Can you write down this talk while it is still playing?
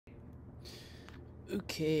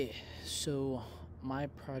Okay, so my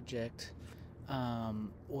project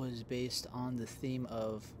was based on the theme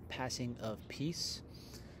of passing of peace.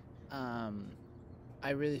 Um,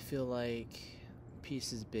 I really feel like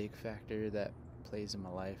peace is a big factor that plays in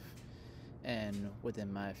my life and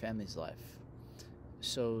within my family's life.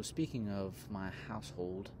 So, speaking of my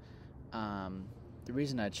household, the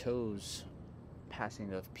reason I chose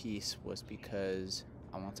passing of peace was because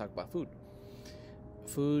I want to talk about food.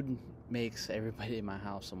 Food makes everybody in my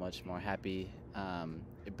house so much more happy.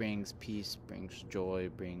 It brings peace, brings joy,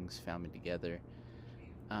 brings family together.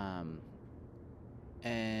 Um,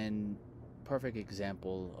 and perfect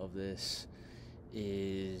example of this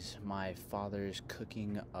is my father's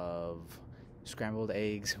cooking of scrambled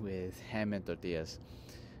eggs with ham and tortillas.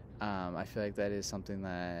 I feel like that is something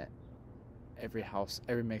that every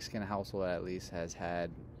Mexican household at least has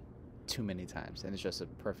had too many times, and it's just a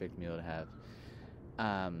perfect meal to have.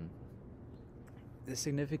 Um, the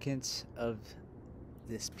significance of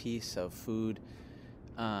this piece of food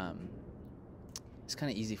um, is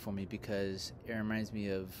kind of easy for me because it reminds me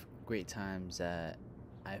of great times that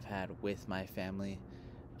I've had with my family,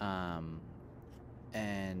 um,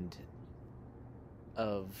 and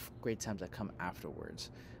of great times that come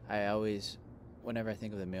afterwards. I always, whenever I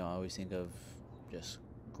think of the meal, I always think of just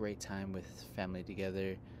great time with family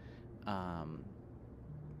together, um,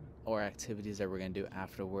 or activities that we're gonna do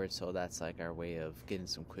afterwards. So that's like our way of getting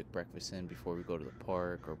some quick breakfast in before we go to the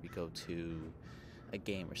park or we go to a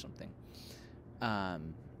game or something.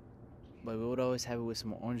 Um, but we would always have it with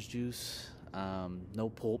some orange juice,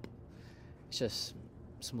 no pulp. It's just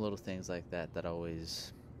some little things like that that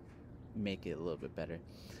always make it a little bit better.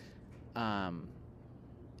 Um,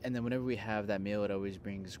 and then whenever we have that meal, it always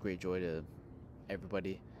brings great joy to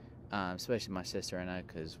everybody, especially my sister and I,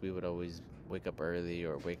 because we would always wake up early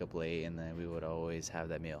or wake up late, and then we would always have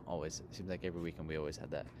that meal. Always, it seems like every weekend we always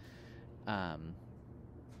had that. Um,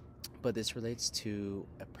 but this relates to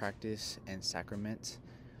a practice and sacrament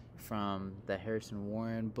from the Harrison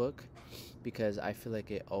Warren book, because I feel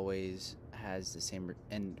like it always has the same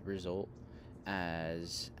end result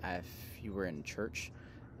as if you were in church.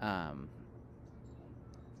 Um,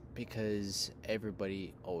 because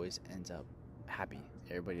everybody always ends up happy.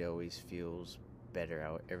 Everybody always feels better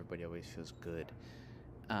out. Everybody always feels good.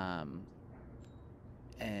 Um,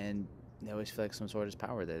 and they always feel like some sort of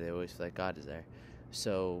power there. They always feel like God is there.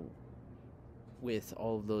 So, with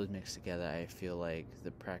all of those mixed together, I feel like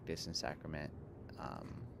the practice and sacrament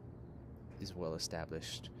um, is well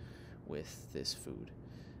established with this food.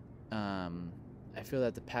 I feel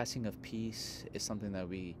that the passing of peace is something that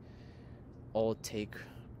we all take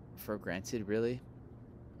for granted, really.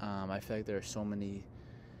 I feel like there are so many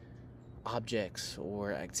objects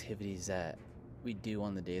or activities that we do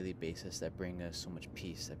on the daily basis that bring us so much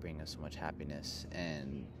peace, that bring us so much happiness,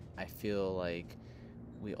 and I feel like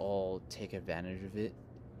we all take advantage of it.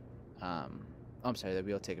 Um, I'm sorry, that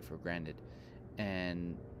we all take it for granted,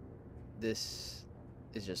 and this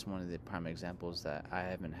is just one of the prime examples that I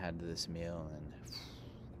haven't had this meal in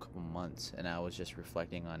a couple months, and I was just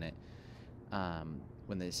reflecting on it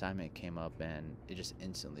when the assignment came up, and it just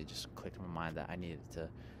instantly just clicked in my mind that I needed to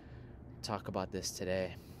talk about this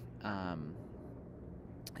today. Um,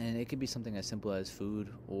 and it could be something as simple as food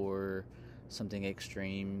or something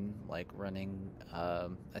extreme like running a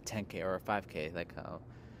 10K or a 5K, like how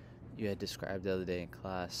you had described the other day in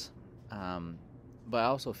class. But I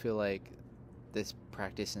also feel like this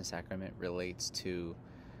practice and sacrament relates to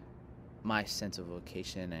my sense of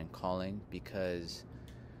vocation and calling, because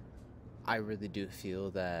I really do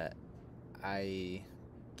feel that I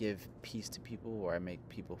give peace to people, or I make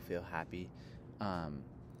people feel happy.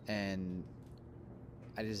 And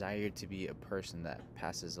I desire to be a person that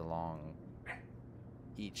passes along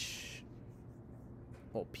each,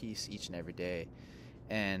 peace each and every day.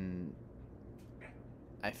 And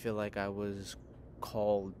I feel like I was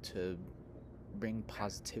called to bring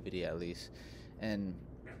positivity, at least. And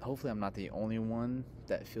hopefully I'm not the only one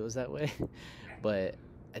that feels that way. But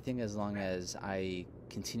I think as long as I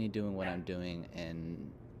continue doing what I'm doing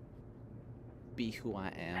and be who I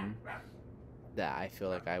am, that I feel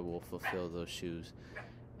like I will fulfill those shoes.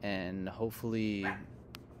 And hopefully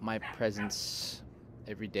my presence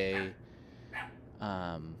every day,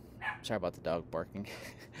 sorry about the dog barking.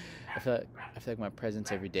 I feel like my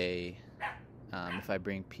presence every day, if I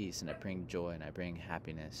bring peace and I bring joy and I bring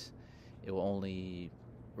happiness, it will only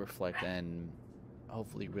reflect and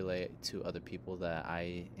hopefully relate to other people that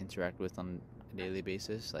I interact with on a daily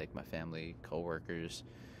basis, like my family, coworkers,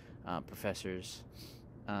 professors.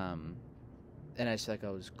 And I just feel like I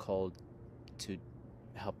was called to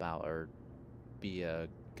help out or be a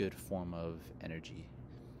good form of energy.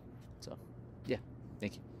 So, yeah,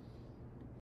 thank you.